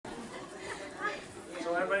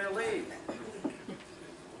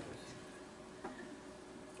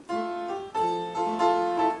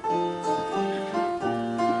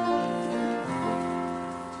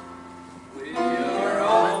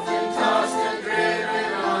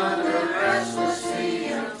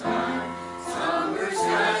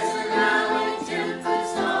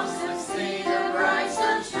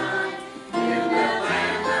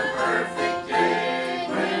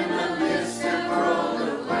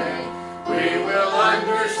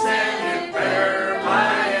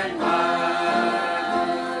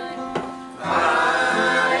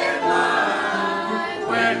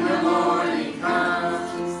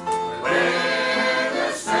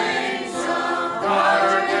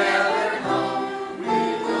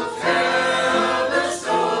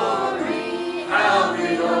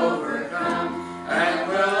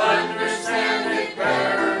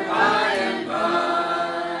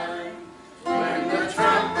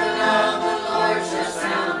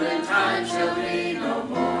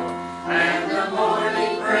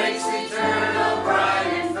breaks eternal, bright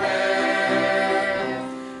and fair.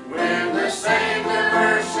 When the saints of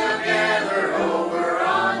earth shall gather over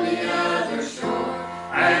on the other shore,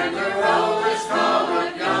 and the roll is called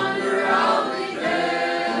up yonder, I'll be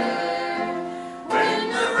there. When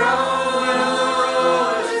the roll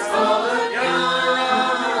is called up yonder,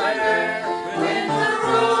 I'll be there. When the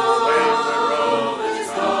roll is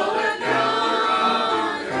called up yonder, I'll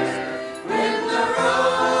be there. When the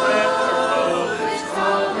roll is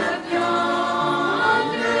called up yonder,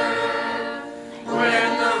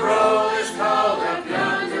 when the roll is called up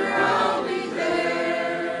yonder, I'll be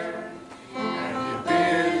there. Have you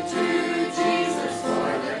been to Jesus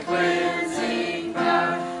for the cleansing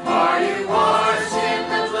power? Are you washed in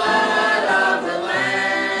the blood of the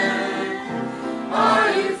Lamb? Are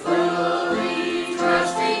you fully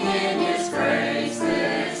trusting in His grace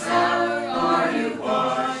this hour? Are you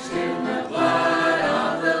washed in the blood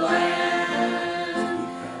of the Lamb?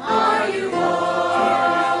 Are you washed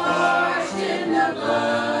in the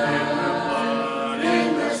blood,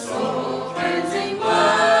 in the soul cleansing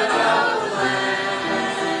blood of the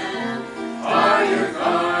Lamb? Are your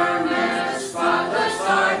garments spotless?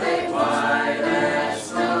 Are they white as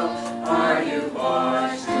snow? Are you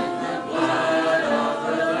washed in the blood of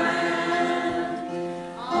the Lamb?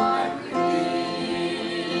 I'm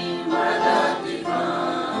redeemed by love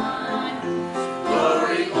divine.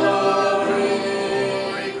 Glory, glory,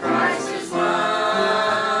 Christ is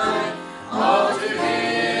mine. All to Him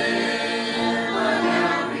I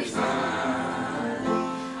now resign.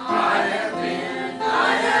 I have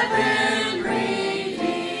been redeemed.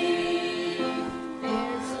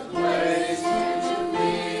 There's a place here to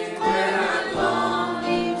me where I'm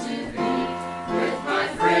longing to be, with my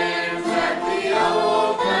friends at the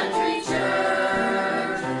old country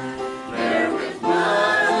church. There with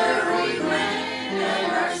Mother we went, and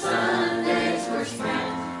our Sundays were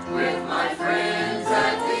spent, with my friends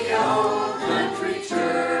at the old country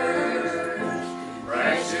church.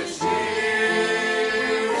 Precious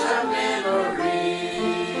years of memories,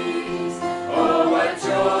 oh what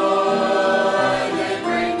joy they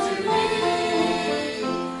bring to me.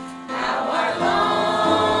 How I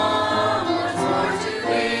long once more to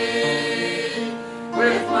be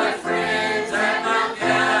with my friends at Mount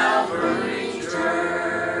Calvary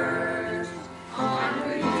church. I'm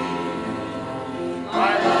redeemed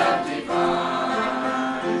by love divine.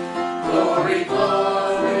 Glory,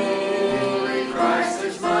 glory, Christ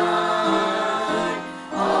is mine.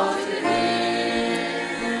 All to Him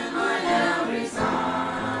I now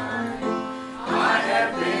resign. I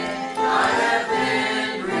have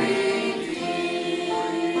been redeemed.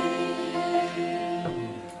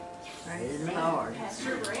 Praise the Lord.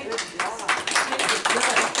 Pastor Ray.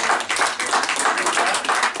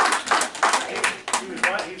 He was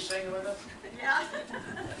what? He was singing with us? Yeah.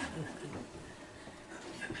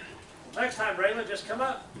 Next time, Rayla, just come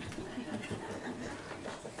up.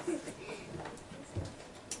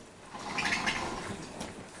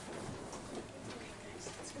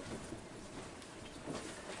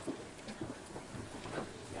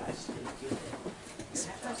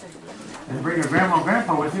 And bring your grandma and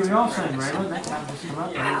grandpa with you. We all sing, Rayla. Next time, just come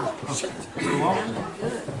up. You're welcome.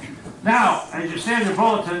 Now, as you see in your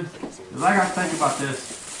bulletin, because I got to think about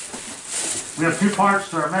this, we have two parts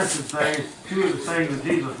to our message today. Two of the sayings of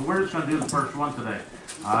Jesus. We're just going to do the first one today.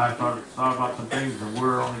 I thought about some things, and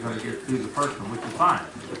we're only going to get through the first one, which is fine.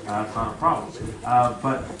 It's not a problem.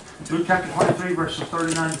 But Luke chapter 23, verses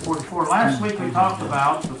 39 to 44. Last week we talked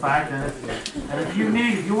about the fact that if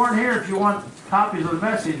you weren't here, if you want copies of the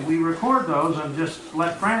message, we record those and just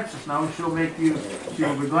let Frances know. She'll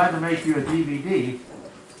be glad to make you a DVD,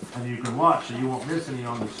 and you can watch, so you won't miss any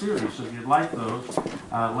on the series. So if you'd like those,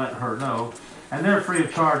 let her know. And they're free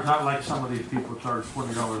of charge, not like some of these people charge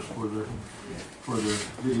 $20 for the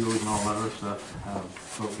videos and all that other stuff.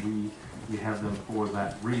 But we have them for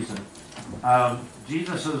that reason.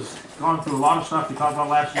 Jesus has gone through a lot of stuff we talked about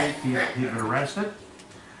last week. He's been arrested.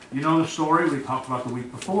 You know the story we talked about the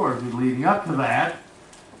week before, leading up to that.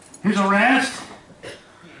 His arrest.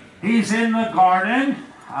 He's in the garden.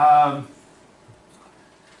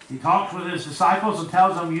 He talks with his disciples and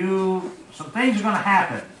tells them, some things are going to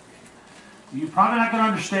happen. You're probably not going to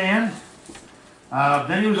understand.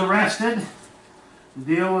 Then he was arrested. The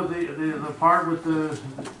deal with the part with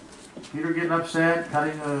Peter getting upset,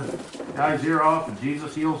 cutting the guy's ear off, and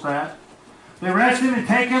Jesus heals that. They arrest him and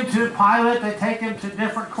take him to Pilate. They take him to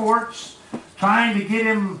different courts, trying to get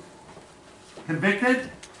him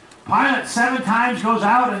convicted. Pilate 7 times goes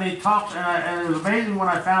out and he talks, and it was amazing when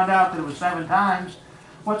I found out that it was 7 times.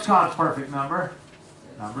 What's God's perfect number?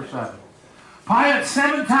 Number 7. Pilate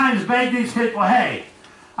 7 times begged these people, hey,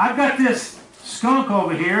 I've got this skunk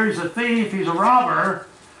over here. He's a thief. He's a robber.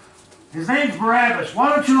 His name's Barabbas.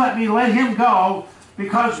 Why don't you let me let him go?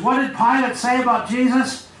 Because what did Pilate say about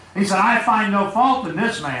Jesus? He said, I find no fault in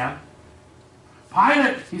this man.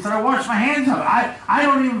 Pilate, he said, I wash my hands of it. I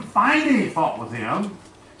don't even find any fault with him.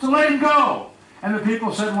 So let him go. And the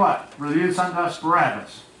people said what? Release unto us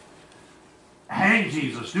Barabbas. Hang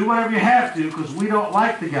Jesus. Do whatever you have to because we don't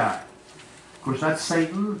like the guy. Of course, that's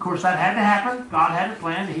Satan. Of course, that had to happen. God had it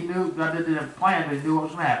planned. He knew, God didn't have a plan, but he knew what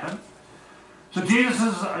was going to happen. So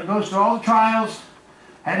Jesus goes through all the trials.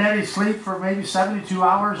 Hadn't had any sleep for maybe 72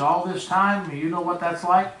 hours all this time. You know what that's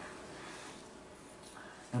like.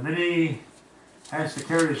 And then he has to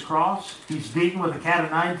carry his cross. He's beaten with a cat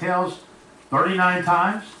of nine tails 39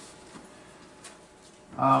 times.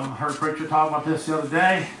 Heard a preacher talk about this the other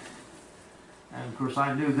day. And of course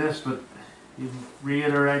I knew this, but he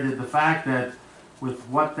reiterated the fact that with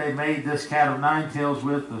what they made this cat of nine tails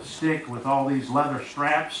with, the stick with all these leather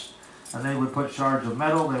straps, and they would put shards of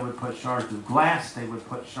metal, they would put shards of glass, they would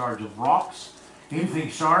put shards of rocks, anything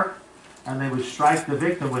sharp, and they would strike the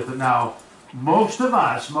victim with it. Now, most of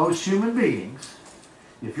us, most human beings,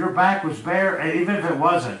 if your back was bare, even if it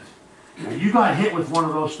wasn't, and you got hit with one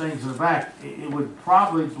of those things in the back, it would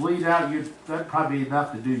probably bleed out. That'd probably be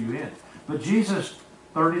enough to do you in. But Jesus,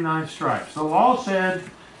 39 stripes. The law said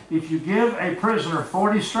if you give a prisoner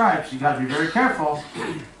 40 stripes, you got to be very careful.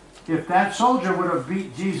 If that soldier would have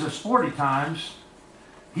beat Jesus 40 times,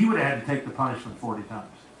 he would have had to take the punishment 40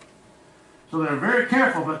 times. So they're very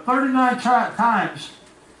careful, but 39 times.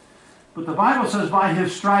 But the Bible says by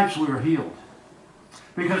his stripes we are healed.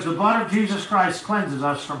 Because the blood of Jesus Christ cleanses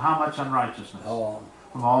us from how much unrighteousness?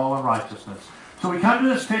 From all unrighteousness. So we come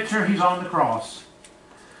to this picture, he's on the cross.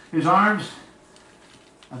 His arms,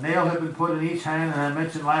 a nail had been put in each hand, and I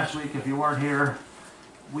mentioned last week, if you weren't here,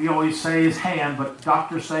 we always say his hand, but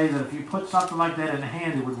doctors say that if you put something like that in the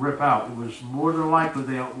hand, it would rip out. It was more than likely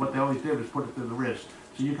what they always did was put it through the wrist.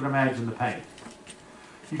 So you can imagine the pain.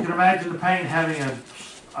 You can imagine the pain having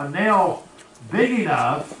a nail big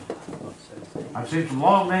enough. I've seen some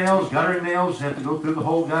long nails, guttering nails, have to go through the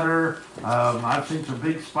whole gutter. I've seen some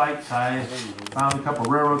big spikes. I found a couple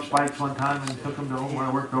of railroad spikes one time and took them to where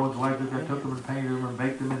I worked Owens Electric. I took them and painted them and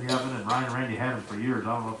baked them in the oven, and Ryan and Randy had them for years.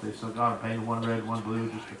 I don't know if they still got them, painted one red, one blue,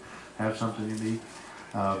 just to have something unique.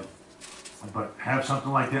 But have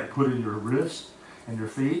something like that put in your wrist and your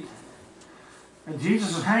feet. And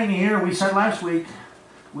Jesus is hanging here. We said last week,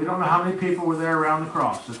 we don't know how many people were there around the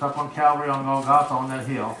cross. It's up on Calvary, on Golgotha, on that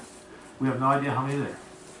hill. We have no idea how many there.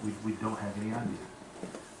 We don't have any idea.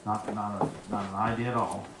 Not an idea at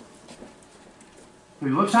all. So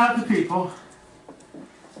he looks out at the people.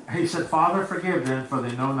 He said, Father, forgive them, for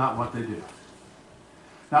they know not what they do.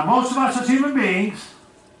 Now, most of us as human beings,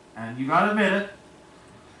 and you got to admit it,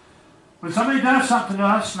 when somebody does something to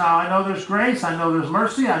us, now I know there's grace, I know there's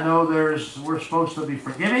mercy, I know we're supposed to be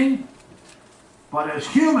forgiving. But as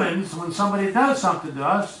humans, when somebody does something to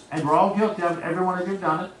us, and we're all guilty of it, every one of you have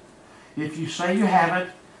done it, if you say you haven't,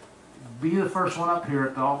 be the first one up here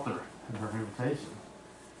at the altar in her invitation.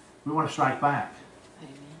 We want to strike back.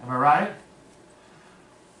 Amen. Am I right?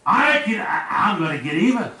 I'm going to get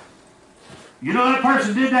even. You know, that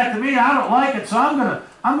person did that to me. I don't like it, so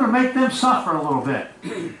I'm going to make them suffer a little bit.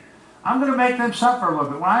 I'm going to make them suffer a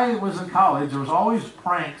little bit. When I was in college, there was always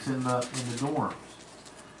pranks in the dorms.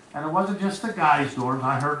 And it wasn't just the guys' dorms.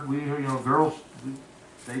 I heard girls,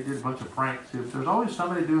 they did a bunch of pranks too. There's always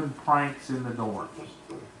somebody doing pranks in the dorms.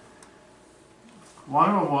 One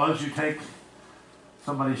of them was you take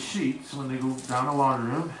somebody's sheets when they go down the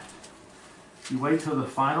laundry room. You wait till the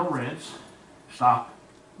final rinse, stop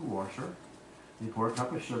the washer, you pour a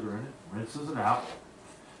cup of sugar in it, rinses it out.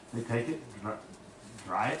 They take it,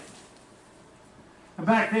 dry it. And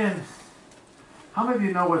back then, how many of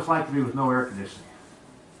you know what it's like to be with no air conditioning?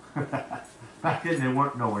 Back then there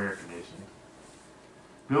weren't no air conditioning.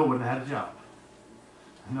 Bill wouldn't have had a job.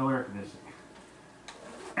 No air conditioning.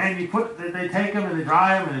 And they take them and they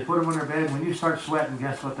dry them and they put them on their bed. When you start sweating,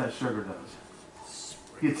 guess what that sugar does?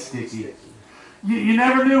 Gets sticky. You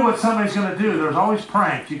never knew what somebody's going to do. There's always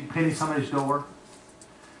pranks. You can penny somebody's door.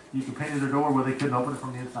 You can penny their door where they couldn't open it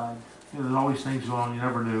from the inside. There's always things going on you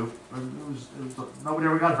never knew. Nobody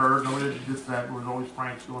ever got hurt. Nobody did that. There was always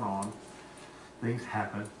pranks going on. Things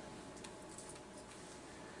happen.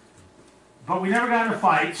 But we never got in a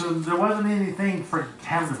fight, so there wasn't anything for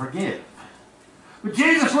having to forgive. But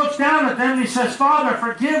Jesus looks down at them and he says, Father,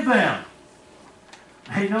 forgive them.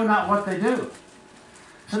 They know not what they do.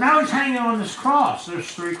 So now he's hanging on this cross.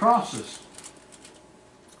 There's 3 crosses.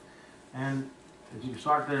 And As you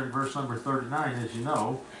start there in verse number 39, as you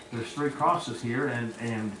know, there's 3 crosses here,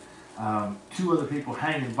 and 2 other people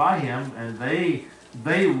hanging by him, and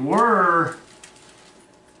they were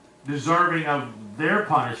deserving of their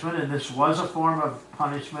punishment, and this was a form of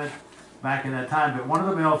punishment back in that time. But one of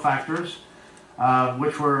the malefactors,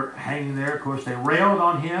 which were hanging there, of course, they railed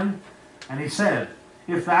on him, and he said,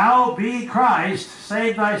 "If thou be Christ,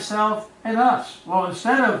 save thyself and us." Well,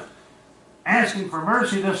 instead of asking for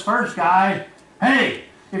mercy, this first guy, "Hey,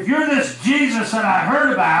 if you're this Jesus that I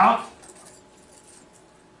heard about,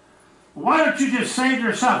 why don't you just save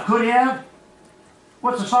yourself?" Could he have?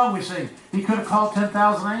 What's the song we sing? He could have called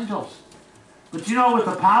 10,000 angels. But you know, with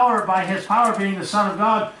the power, by his power being the Son of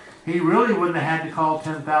God, he really wouldn't have had to call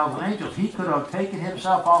 10,000 angels. He could have taken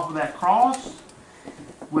himself off of that cross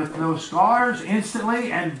with no scars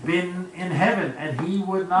instantly and been in heaven. And he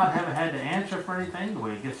would not have had to answer for anything.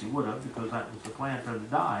 Well, I guess he would have, because that was the plan for him to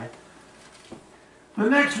die. The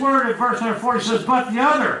next word in verse number 40 says, "But the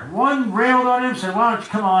other," one railed on him, said, "Why don't you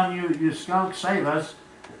come on, you skunk, save us."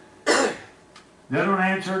 The other one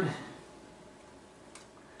answered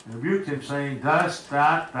and rebuked him, saying, "Dost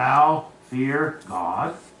not thou fear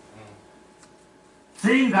God,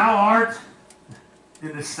 seeing thou art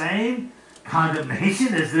in the same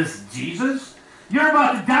condemnation as this Jesus? You're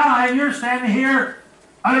about to die, and you're standing here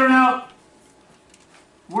uttering out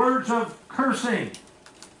words of cursing.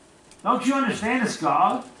 Don't you understand it's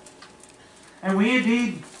God? And we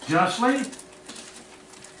indeed justly."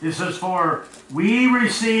 It says, "For we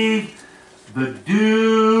receive the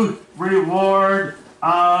due reward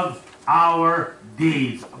of our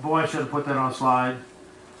deeds." Boy, I should have put that on a slide.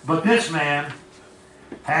 "But this man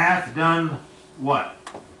hath done" what?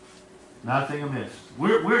 "Nothing amiss."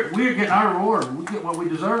 We're getting our reward. We get what we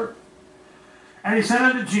deserve. "And he said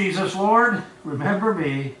unto Jesus, Lord, remember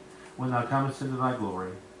me when thou comest into thy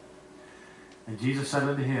glory. And Jesus said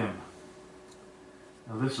unto him,"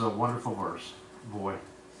 now this is a wonderful verse, boy,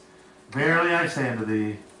 "Verily I say unto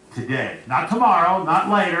thee, today," not tomorrow, not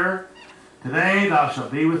later, "today thou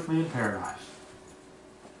shalt be with me in paradise."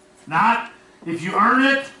 Not if you earn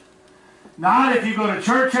it, not if you go to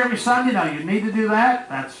church every Sunday. Now you need to do that.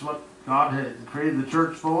 That's what God had created the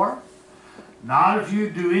church for. Not if you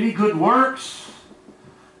do any good works.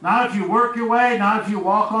 Not if you work your way. Not if you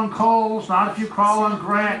walk on coals. Not if you crawl on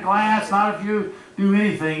glass. Not if you do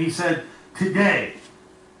anything. He said, today.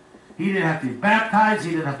 He didn't have to be baptized.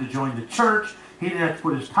 He didn't have to join the church. He didn't have to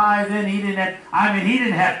put his tithe in. He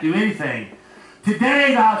didn't have to do anything.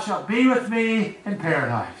 "Today thou shalt be with me in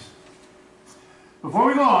paradise." Before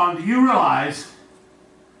we go on, do you realize,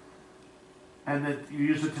 and that you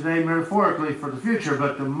use it today metaphorically for the future,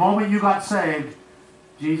 but the moment you got saved,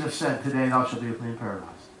 Jesus said, "Today thou shalt be with me in paradise."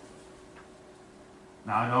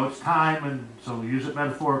 Now I know it's time, and so we use it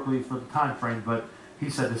metaphorically for the time frame, but he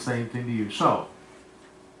said the same thing to you. So,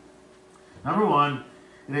 number one,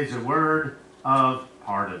 it is a word of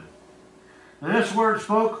pardon. Now this word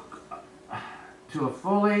spoke to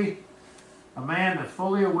a man that's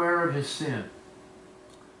fully aware of his sin.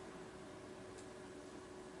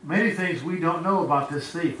 Many things we don't know about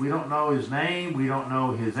this thief. We don't know his name. We don't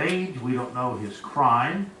know his age. We don't know his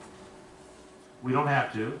crime. We don't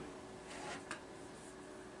have to.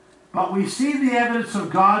 But we see the evidence of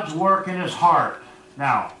God's work in his heart.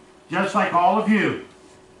 Now, just like all of you,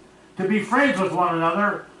 to be friends with one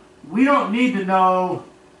another, we don't need to know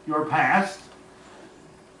your past.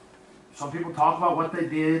 Some people talk about what they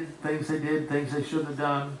did, things they shouldn't have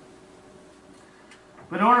done.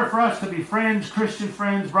 But in order for us to be friends, Christian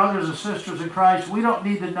friends, brothers and sisters in Christ, we don't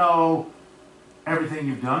need to know everything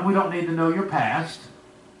you've done. We don't need to know your past.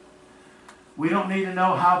 We don't need to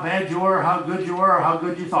know how bad you were, how good you were, or how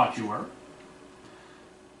good you thought you were.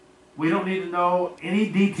 We don't need to know any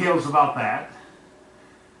details about that.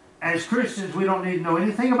 As Christians, we don't need to know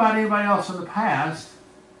anything about anybody else in the past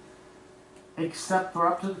except for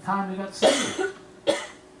up to the time they got saved.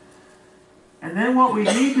 And then what we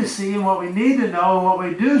need to see and what we need to know and what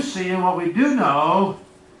we do see and what we do know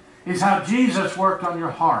is how Jesus worked on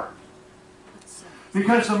your heart.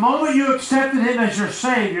 Because the moment you accepted him as your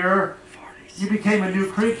Savior, you became a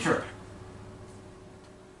new creature.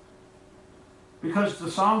 Because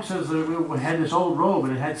the song says that we had this old robe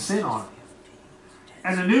and it had sin on it.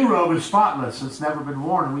 And the new robe is spotless. It's never been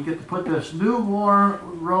worn. And we get to put this new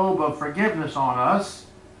robe of forgiveness on us.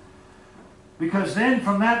 Because then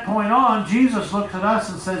from that point on, Jesus looks at us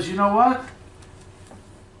and says, you know what?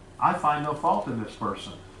 I find no fault in this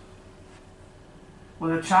person.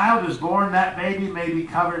 When a child is born, that baby may be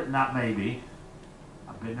covered, not maybe.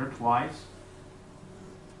 I've been there twice.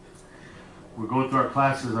 We're going through our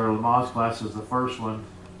classes, our Lamaze classes, the first one.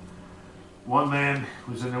 One man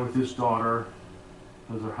was in there with his daughter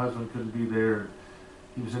because her husband couldn't be there.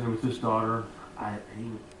 He was in there with his daughter.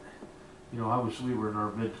 We were in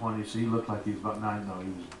our mid-20s, so he looked like he was about 9. No,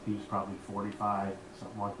 he was probably 45,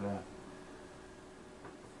 something like that.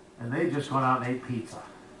 And they just gone out and ate pizza.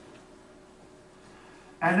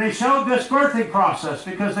 And they showed this birthing process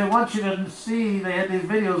because they want you to see. They had these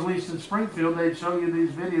videos, at least in Springfield. They'd show you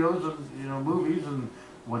these videos and movies, and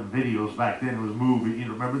wasn't videos back then. It was movies.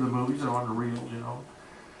 Remember the movies that were on the reels,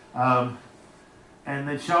 and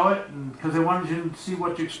they'd show it because they wanted you to see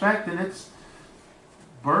what you expect. And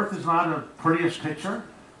birth is not the prettiest picture.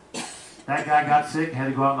 That guy got sick, had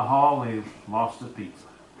to go out in the hall, and he lost his pizza.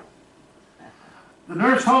 The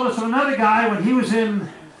nurse told us of another guy when he was in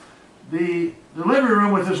the delivery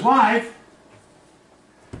room with his wife.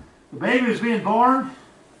 The baby was being born.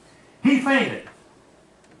 He fainted.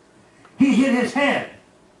 He hit his head.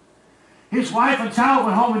 His wife and child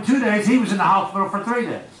went home in 2 days. He was in the hospital for 3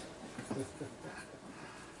 days.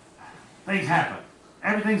 Things happen.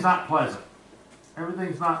 Everything's not pleasant.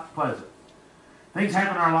 Everything's not pleasant. Things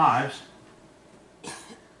happen in our lives.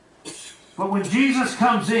 But when Jesus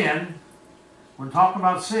comes in, when talking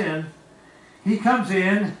about sin, he comes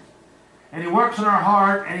in and he works in our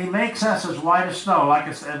heart and he makes us as white as snow. Like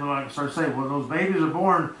I started saying, when those babies are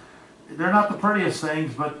born, they're not the prettiest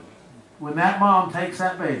things, but when that mom takes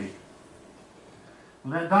that baby,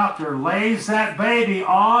 when that doctor lays that baby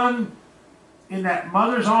in that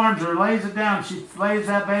mother's arms or lays it down, she lays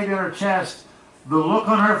that baby on her chest, the look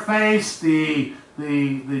on her face, the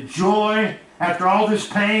joy after all this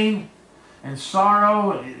pain and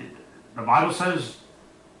sorrow. The Bible says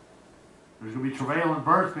there's going to be travail in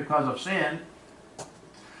birth because of sin.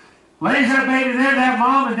 Lays that baby there, that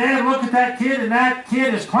mom and dad look at that kid, and that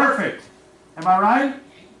kid is perfect. Am I right?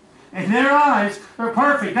 In their eyes, they're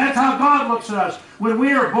perfect. That's how God looks at us. When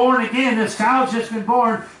we are born again, this child's just been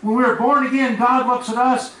born. When we are born again, God looks at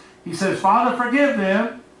us. He says, Father, forgive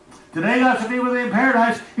them. Today thou shalt be with thee in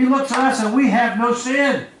paradise. He looks at us and we have no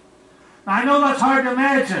sin. Now, I know that's hard to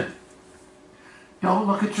imagine. Don't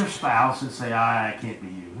look at your spouse and say, I can't be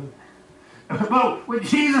you. But when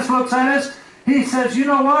Jesus looks at us, he says, you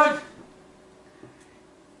know what?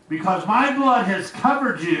 Because my blood has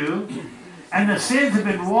covered you and the sins have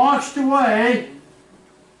been washed away,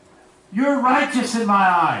 you're righteous in my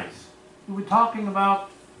eyes. We're talking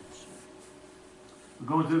about, we're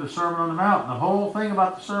going through the Sermon on the Mount. And the whole thing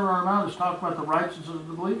about the Sermon on the Mount is talking about the righteousness of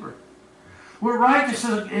the believer. We're righteous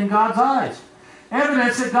in God's eyes.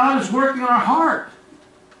 Evidence that God is working on our heart.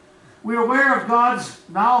 We're aware of God's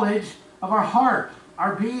knowledge of our heart,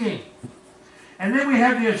 our being. And then we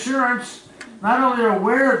have the assurance, not only are we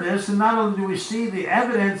aware of this, and not only do we see the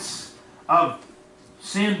evidence of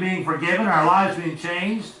sin being forgiven, our lives being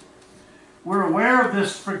changed, we're aware of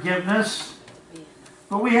this forgiveness,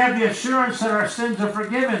 but we have the assurance that our sins are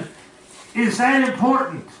forgiven. Is that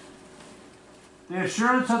important? The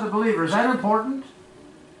assurance of the believer, is that important?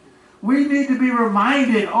 We need to be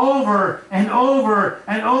reminded over and over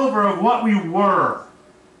and over of what we were.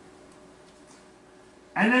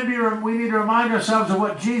 And then we need to remind ourselves of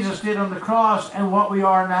what Jesus did on the cross and what we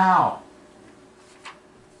are now.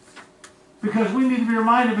 Because we need to be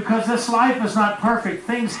reminded, because this life is not perfect.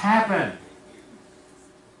 Things happen.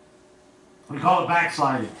 We call it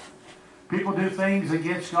backsliding. People do things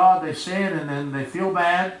against God, they sin, and then they feel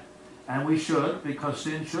bad. And we should, because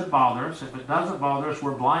sin should bother us. If it doesn't bother us,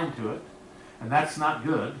 we're blind to it. And that's not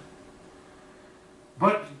good.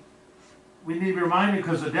 But we need to be reminded,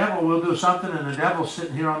 because the devil will do something, and the devil's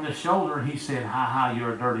sitting here on this shoulder, and he's saying, ha ha,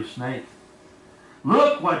 you're a dirty snake.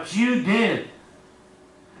 Look what you did.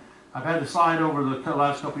 I've had the slide over the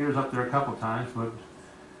last couple years up there a couple times, but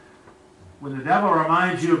when the devil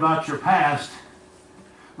reminds you about your past,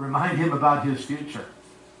 remind him about his future.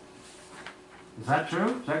 Is that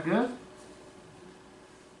true? Is that good?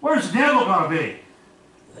 Where's the devil going to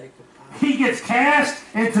be? He gets cast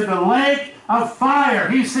into the lake of fire.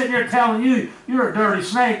 He's sitting there telling you, you're a dirty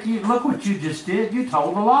snake. Look what you just did. You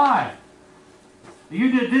told a lie. You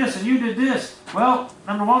did this and you did this. Well,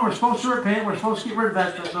 number one, we're supposed to repent. We're supposed to get rid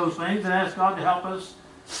of those things and ask God to help us.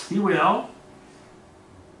 He will.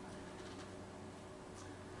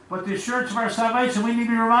 But the assurance of our salvation, we need to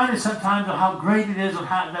be reminded sometimes of how great it is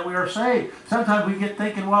that we are saved. Sometimes we get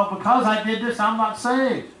thinking, well, because I did this, I'm not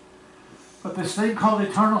saved. But this thing called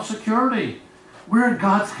eternal security, we're in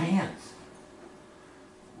God's hands.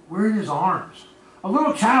 We're in His arms. A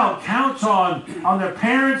little child counts on their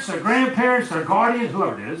parents, their grandparents, their guardians,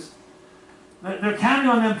 whoever it is. They're counting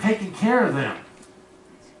on them taking care of them.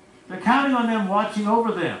 They're counting on them watching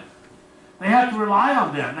over them. They have to rely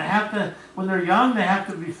on them. They have to, when they're young, they have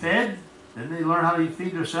to be fed Then they learn how to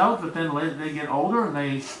feed themselves, but then they get older and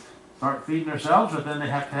they start feeding themselves, but then they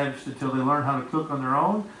have to have until they learn how to cook on their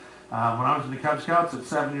own. When I was in the Cub Scouts at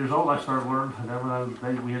 7 years old, I started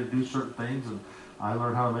learning. We had to do certain things, and I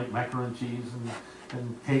learned how to make macaroni and cheese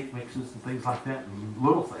and cake mixes and things like that, and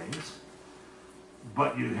little things.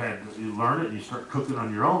 But you learn it and you start cooking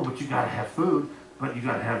on your own, but you got to have food, but you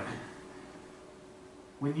got to have.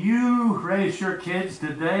 When you raised your kids,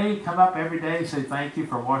 did they come up every day and say thank you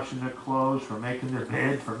for washing their clothes, for making their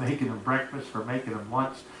bed, for making them breakfast, for making them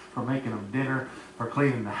lunch, for making them dinner, for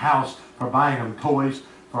cleaning the house, for buying them toys,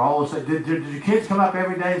 for all those things? Did your kids come up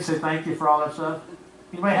every day and say thank you for all that stuff?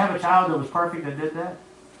 You might have a child that was perfect and did that.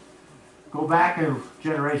 Go back a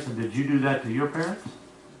generation. Did you do that to your parents?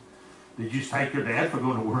 Did you thank your dad for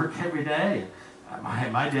going to work every day?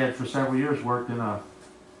 My dad for several years worked in a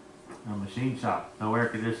machine shop, no air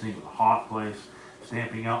conditioning, a hot place,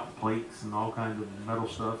 stamping out plates and all kinds of metal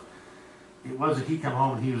stuff. It wasn't, he come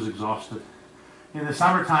home and he was exhausted. In the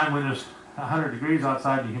summertime when there's 100 degrees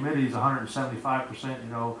outside, the humidity is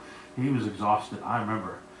 175%, he was exhausted. I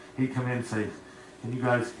remember he'd come in and say, can you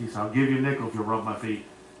guys, he said, I'll give you a nickel if you'll rub my feet.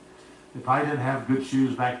 If I didn't have good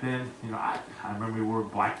shoes back then, I remember we wore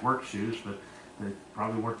black work shoes, but they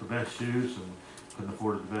probably weren't the best shoes and couldn't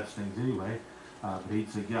afford the best things anyway. But he'd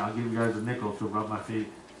say, yeah, I'll give you guys a nickel if you'll rub my feet.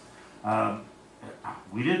 I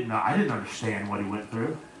didn't understand what he went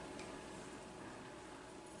through.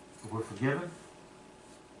 But we're forgiven.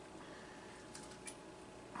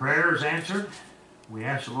 Prayer is answered. We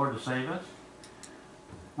ask the Lord to save us.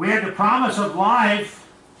 We had the promise of life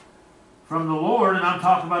from the Lord, and I'm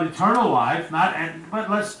talking about eternal life, but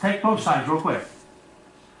let's take both sides real quick.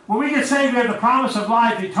 When we get saved, we have the promise of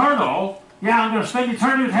life eternal. Yeah, I'm going to spend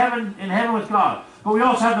eternity in heaven with God. But we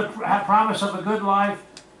also have the promise of a good life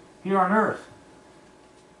here on earth.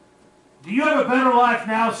 Do you have a better life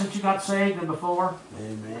now since you got saved than before?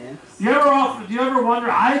 Amen. Do you ever wonder?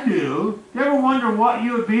 I do. Do you ever wonder what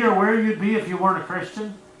you would be or where you'd be if you weren't a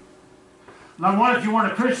Christian? Number one, if you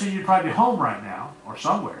weren't a Christian, you'd probably be home right now or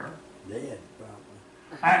somewhere. Dead,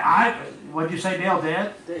 probably. What'd you say, Dale?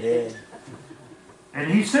 Dead? Dead.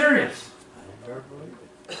 And he's serious.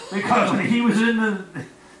 Because when he was in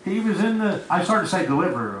the, I started to say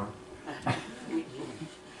delivery room.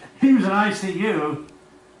 He was in ICU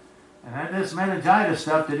and had this meningitis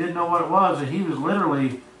stuff. They didn't know what it was, and he was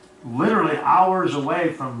literally hours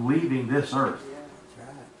away from leaving this earth. That's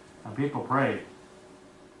right. And people prayed.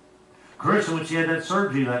 Carissa, when she had that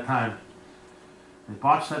surgery that time, they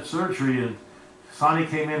botched that surgery, and Sonny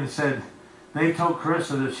came in and said, they told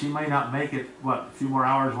Carissa that she may not make it, a few more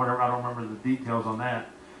hours, whatever, I don't remember the details on that.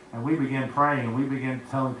 And we began praying, and we began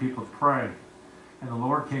telling people to pray. And the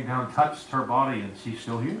Lord came down and touched her body, and she's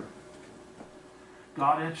still here.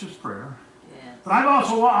 God answers prayer. Yes. But I've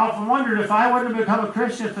also often wondered if I wouldn't have become a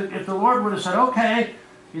Christian, if the Lord would have said, okay,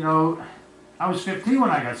 I was 15 when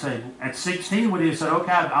I got saved. At 16, would he have said,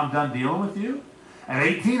 okay, I'm done dealing with you? At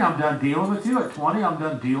 18, I'm done dealing with you. At 20, I'm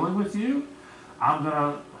done dealing with you.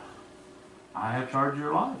 I have charge of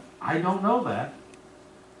your life. I don't know that.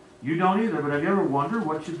 You don't either, but have you ever wondered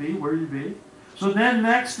what you'd be, where you'd be? So then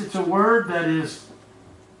next, it's a word that is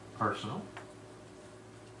personal.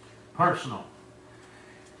 Personal.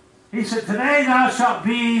 He said, today thou shalt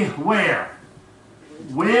be where?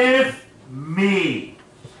 With me.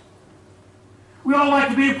 We all like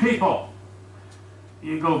to be with people.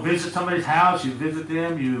 You go visit somebody's house, you visit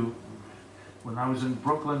them, when I was in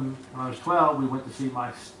Brooklyn, when I was 12, we went to see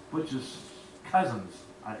my Butch's cousins.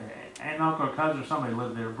 Aunt, uncle, or cousin, or somebody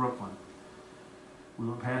lived there in Brooklyn. We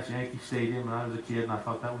went past Yankee Stadium, and I was a kid, and I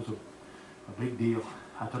thought that was a big deal.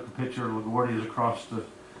 I took a picture of LaGuardia's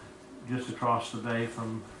just across the bay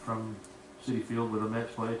from Citi Field where the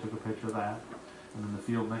Mets play. Took a picture of that. And then the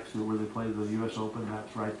field next to where they play the U.S. Open,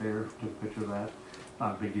 that's right there. Took a picture of that.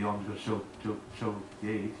 Not a big deal. I'm just show the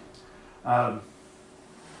age.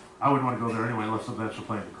 I wouldn't want to go there anyway unless the Mets were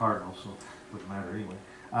playing the Cardinals, so it wouldn't matter anyway.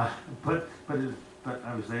 But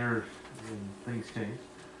I was there and things changed,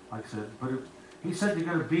 like I said. But he said, you're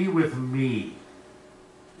going to be with me.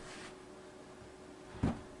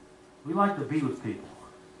 We like to be with people.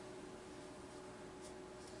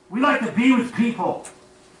 We like to be with people.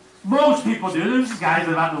 Most people do. There's guys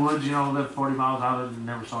that out in the woods, live 40 miles out and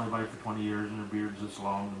never saw anybody for 20 years and their beard's this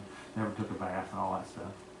long and never took a bath and all that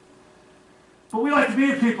stuff. But we like to be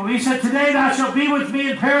with people. He said, today thou shalt be with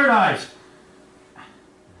me in paradise.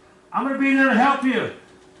 I'm going to be there to help you.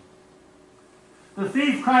 The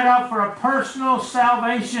thief cried out for a personal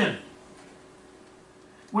salvation.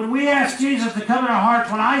 When we asked Jesus to come in our hearts,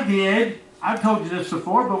 when I did, I've told you this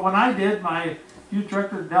before, but when I did, my youth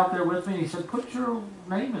director knelt there with me and he said, put your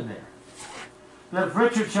name in there. that if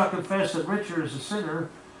Richard shall confess that Richard is a sinner,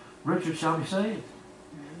 Richard shall be saved.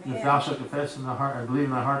 And if thou shalt confess in thy heart and believe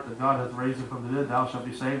in thy heart that God hath raised him from the dead, thou shalt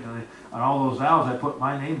be saved. And on all those vows I put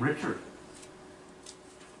my name, Richard.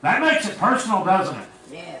 That makes it personal, doesn't it?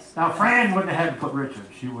 Yes. Now, Fran wouldn't have had to put Richard.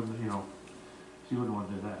 She wouldn't, she wouldn't want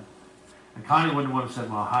to do that. And Connie wouldn't want to say,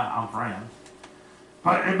 well, hi, I'm Fran.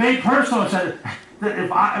 But it made personal. It said that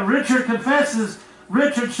if Richard confesses,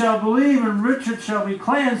 Richard shall believe and Richard shall be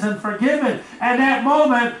cleansed and forgiven. And that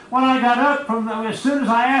moment, when I got up as soon as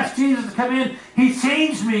I asked Jesus to come in, he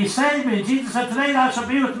changed me, saved me. Jesus said, today thou shalt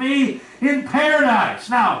be with me in paradise.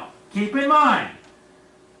 Now, keep in mind,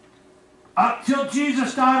 up till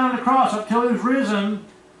Jesus died on the cross, up till he was risen,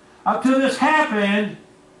 up till this happened,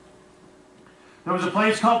 there was a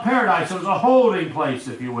place called paradise. It was a holding place,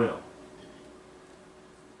 if you will.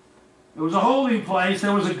 It was a holding place.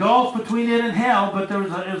 There was a gulf between it and hell, but it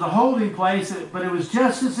was a holding place, but it was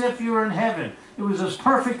just as if you were in heaven. It was as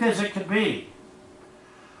perfect as it could be.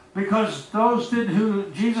 Because those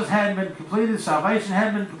who Jesus hadn't been completed, salvation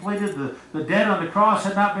hadn't been completed, the debt on the cross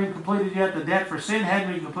had not been completed yet, the debt for sin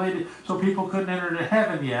hadn't been completed, so people couldn't enter into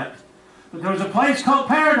heaven yet. But there was a place called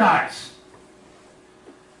paradise.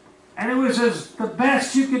 And it was as the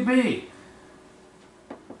best you could be.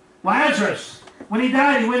 Lazarus, when he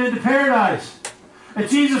died, he went into paradise. And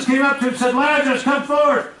Jesus came up to him and said, Lazarus, come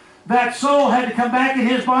forth. That soul had to come back in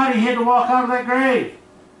his body. He had to walk out of that grave.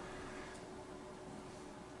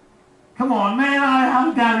 Come on, man,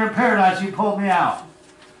 I'm down there in paradise. You pulled me out.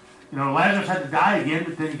 Lazarus had to die again,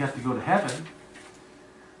 but then he got to go to heaven.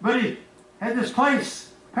 But he had this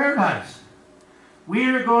place, paradise. We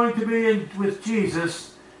are going to be with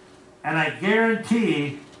Jesus, and I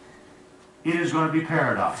guarantee it is going to be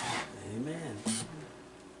paradise. Amen.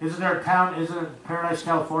 Isn't there a town, isn't it Paradise,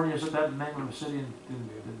 California? Isn't that the name of a city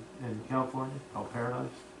in California called Paradise?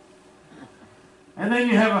 And then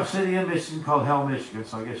you have a city in Michigan called Hell, Michigan,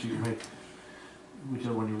 so I guess you can make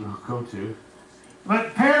whichever one you go to.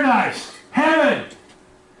 But paradise, heaven,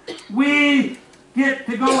 we get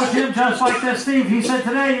to go with him just like this, Steve. He said,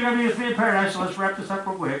 today you're going to be with me in paradise, so let's wrap this up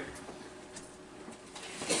real quick.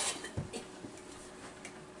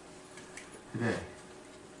 Today.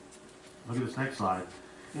 Look at this next slide.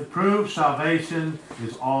 It proves salvation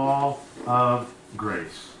is all of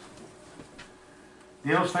grace.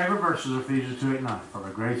 Dale's favorite verses are Ephesians 2:8-9. For by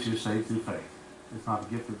grace you are saved through faith. It's not a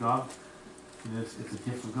gift of God. It's a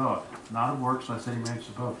gift of God. Not of works, lest any man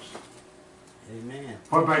should boast. Amen.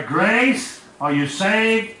 For by grace are you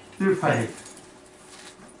saved through faith.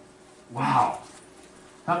 Wow.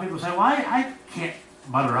 Some people say, well, I can't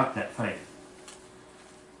mutter up that faith.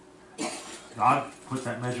 God put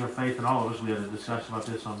that measure of faith in all of us. We had a discussion about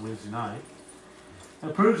this on Wednesday night.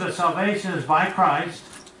 It proves that salvation is by Christ.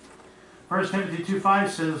 1 Timothy 2:5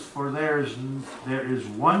 says, for there is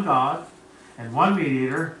one God and one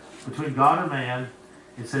mediator between God and man.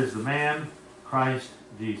 It says the man, Christ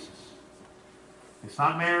Jesus. It's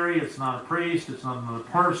not Mary, it's not a priest, it's not another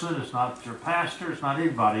person, it's not your pastor, it's not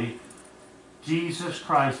anybody. Jesus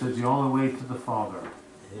Christ is the only way to the Father.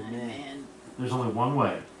 Amen. There's only one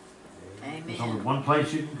way. Amen. There's only one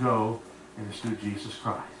place you can go, and it's through Jesus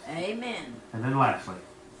Christ. Amen. And then lastly,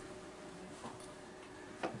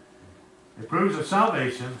 it proves that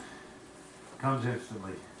salvation comes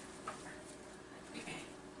instantly.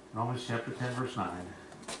 Romans chapter 10, verse 9.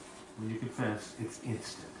 When you confess, it's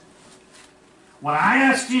instant. When I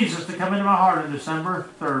asked Jesus to come into my heart on December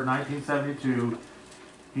 3rd, 1972,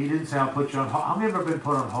 he didn't say, I'll put you on hold. How many ever been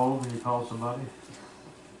put on hold when you call somebody?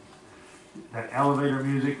 That elevator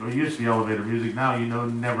music, or it used to be elevator music, now you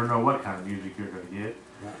never know what kind of music you're going to get.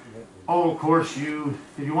 Oh, of course, if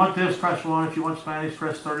you want this, press 1. If you want Spanish,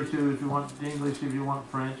 press 32. If you want English, if you want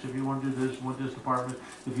French, if you want to do this, you want this department.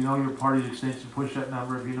 If you know your party's extension, push that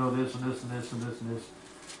number. If you know this and this and this and this and this.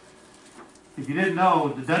 If you didn't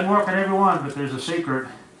know, it doesn't work on every one, but there's a secret.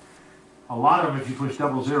 A lot of them, if you push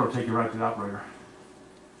 00, take you right to the operator.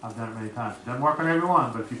 I've done it many times. It doesn't work on every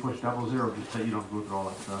one, but if you push 00, just say you don't go through all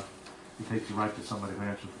that stuff. It takes you right to somebody who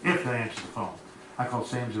answers, if they answer the phone. I called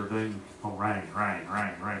Sam's the other day, and the phone rang. Finally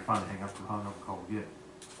hung up and called again.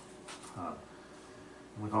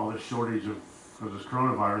 With all this shortage because this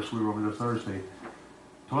coronavirus, we were over there Thursday.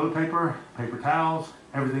 Toilet paper, paper towels,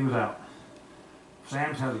 everything was out.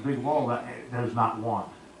 Sam's has a big wall that there's not one.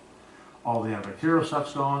 All the antibacterial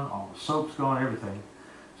stuff's gone, all the soap's gone, everything.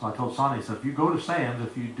 So I told Sonny, I said, if you go to Sam's,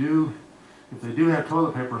 if they do have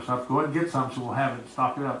toilet paper and stuff, go ahead and get some so we'll have it,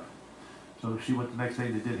 stock it up. So she went the next day,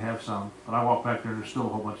 they did have some, but I walked back there and there's still a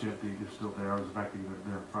whole bunch empty, it's still there. I was back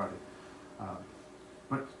there on Friday.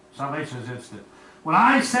 But salvation is instant. When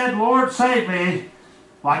I said, Lord, save me,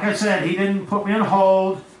 Like I said, he didn't put me on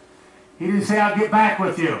hold. He didn't say, I'll get back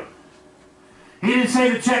with you. He didn't say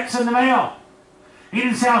the check's in the mail. He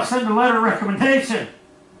didn't say, I'll send a letter of recommendation.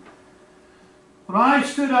 When I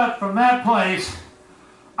stood up from that place,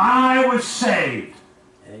 I was saved.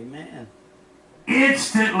 Amen.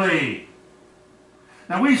 Instantly.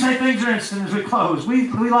 Now we say things are instant as we close. We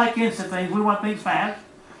like instant things. We want things fast.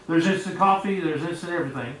 There's instant coffee. There's instant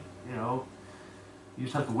everything. You know, you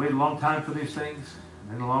just have to wait a long time for these things.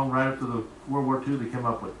 And then right after the World War II, they came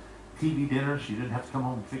up with TV dinners. You didn't have to come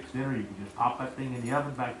home and fix dinner. You could just pop that thing in the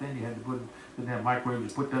oven. Back then, you had to didn't have microwave. You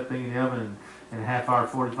put that thing in the oven, and in a half hour,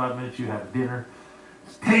 45 minutes, you had a dinner.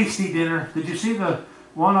 Tasty dinner. Did you see the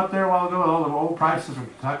one up there a while ago with all the old prices from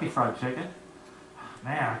Kentucky Fried Chicken?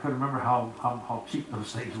 Man, I couldn't remember how cheap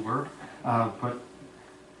those things were. But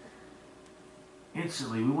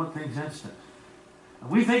instantly, we want things instant. And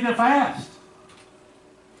we think they're fast.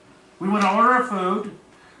 We want to order our food.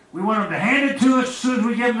 We want them to hand it to us as soon as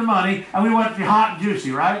we give them the money. And we want it to be hot and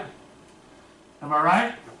juicy, right? Am I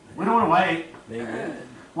right? We don't want to wait. Amen.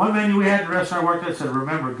 One menu we had in the restaurant I worked at said,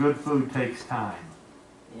 remember, good food takes time.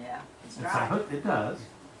 Yeah, that's And right. so it does.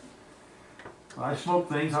 Well, I smoke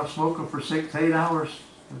things. I'll smoke them for 6 to 8 hours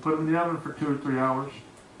and put them in the oven for 2 or 3 hours.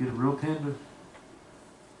 Get it real tender.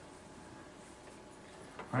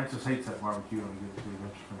 Francis hates that barbecue when he gets to the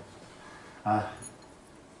restaurant.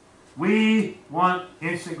 We want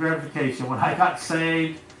instant gratification. When I got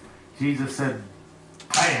saved, Jesus said,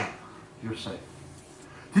 bam, you're saved.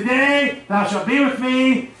 Today, thou shalt be with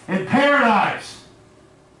me in paradise.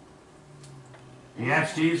 He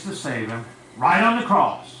asked Jesus to save him right on the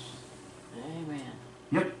cross. Amen.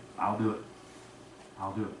 Yep, I'll do it.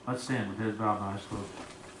 I'll do it. Let's stand with heads bowed and eyes closed.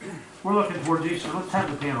 We're looking towards Easter. Let's have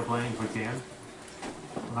the piano playing if we can.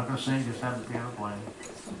 I'm not going to sing, just have the piano playing.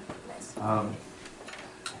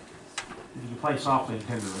 You can play softly and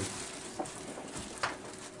tenderly.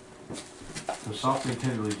 So softly and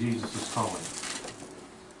tenderly, Jesus is calling.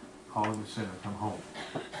 Calling the sinner, come home.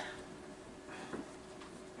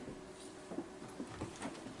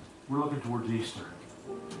 We're looking towards Easter.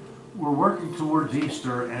 We're working towards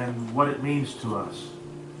Easter and what it means to us.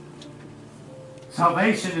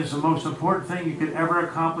 Salvation is the most important thing you could ever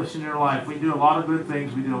accomplish in your life. We do a lot of good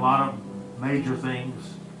things. We do a lot of major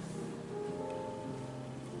things.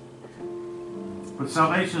 But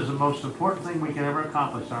salvation is the most important thing we can ever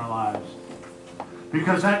accomplish in our lives.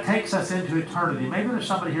 Because that takes us into eternity. Maybe there's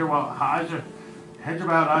somebody here, well, heads are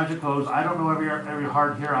bowed, eyes are closed. I don't know every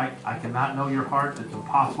heart here. I cannot know your heart. It's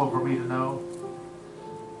impossible for me to know.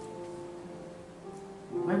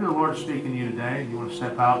 Maybe the Lord's speaking to you today and you want to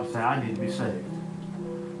step out and say, I need to be saved.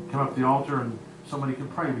 Come up to the altar and somebody can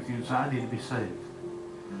pray with you and say, I need to be saved.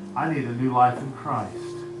 I need a new life in Christ.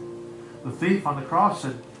 The thief on the cross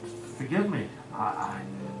said, forgive me.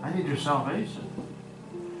 I need your salvation.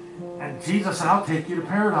 And Jesus said, I'll take you to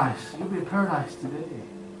paradise. You'll be in paradise today.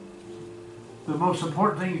 The most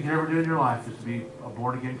important thing you can ever do in your life is to be a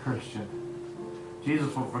born-again Christian.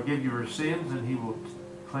 Jesus will forgive you your sins, and he will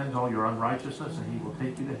cleanse all your unrighteousness, and he will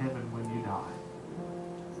take you to heaven when you die.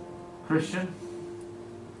 Christian,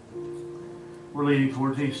 we're leading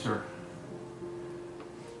towards Easter.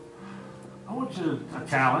 I want you to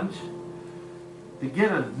challenge to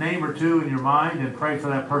get a name or two in your mind and pray for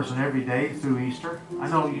that person every day through Easter. I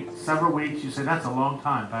know several weeks you say, that's a long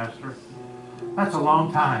time, Pastor. That's a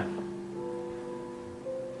long time.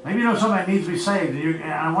 Maybe you know somebody needs to be saved, and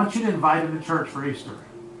I want you to invite them to church for Easter.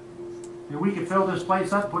 And we can fill this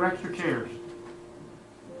place up, put extra chairs.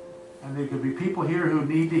 And there could be people here who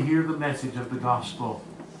need to hear the message of the gospel.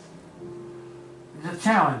 It's a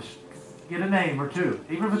challenge. Get a name or two,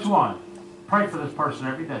 even if it's one. Pray for this person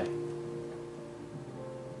every day.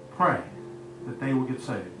 Pray that they will get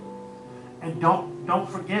saved. And don't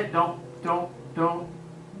forget, don't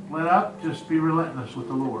let up. Just be relentless with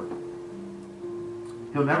the Lord.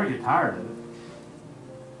 He'll never get tired of it.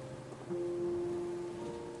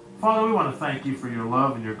 Father, we want to thank you for your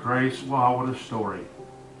love and your grace. Wow, what a story.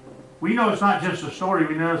 We know it's not just a story.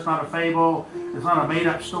 We know it's not a fable. It's not a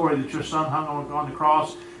made-up story that your son hung on the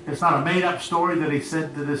cross. It's not a made-up story that he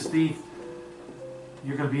said to this thief,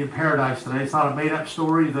 you're going to be in paradise today. It's not a made-up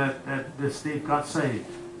story that this thief got saved.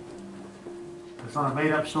 It's not a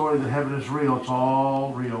made-up story that heaven is real. It's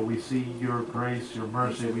all real. We see your grace, your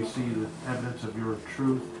mercy. We see the evidence of your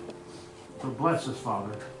truth. So bless us,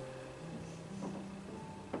 Father.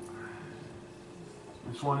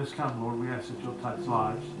 This one has come, Lord. We ask that you'll touch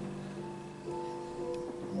lives.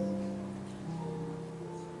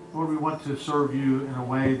 Lord, we want to serve you in a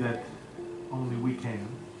way that only we can.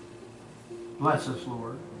 Bless us,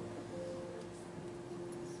 Lord.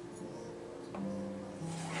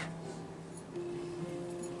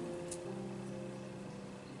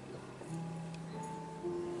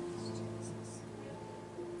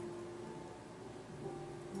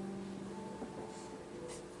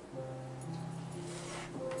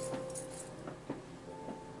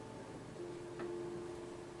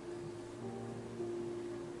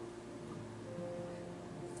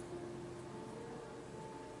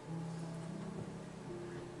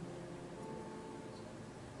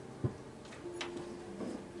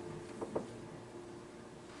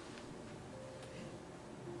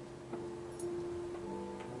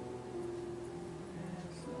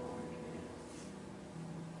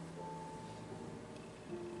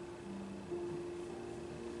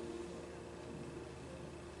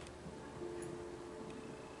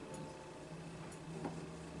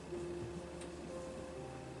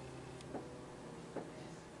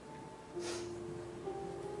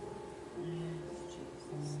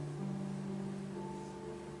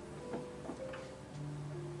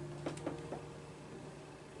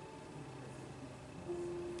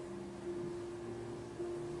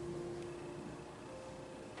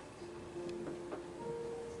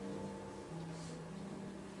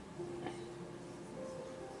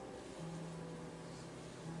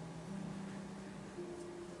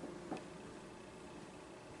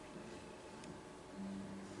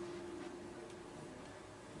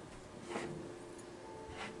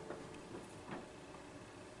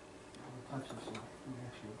 touch us, Lord. We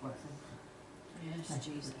ask your blessings. Yes, Thank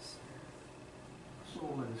you. Jesus.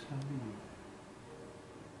 Soul that has come to you.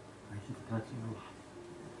 Thank you for touching her life.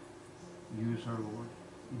 Use her, Lord.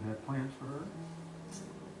 You have plans for her.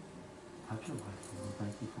 Touch her life, Lord.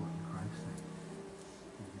 Thank you for it in Christ's name.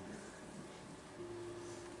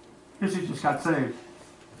 Guess he just got saved.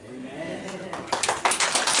 Amen.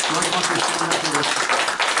 Lord, wants to stand up here.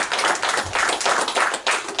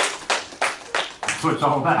 That's what it's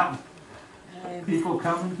all about. Amen. People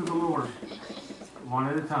coming to the Lord one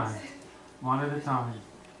at a time. One at a time.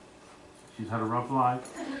 She's had a rough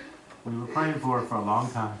life. We were praying for her for a long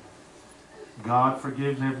time. God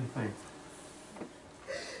forgives everything.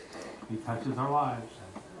 He touches our lives.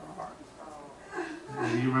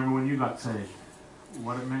 Maybe you remember when you got saved,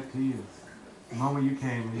 what it meant to you. The moment you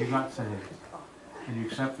came and you got saved and you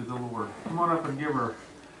accepted the Lord. Come on up and give her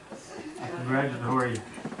a congratulatory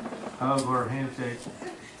hug or a handshake.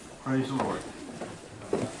 Praise the Lord.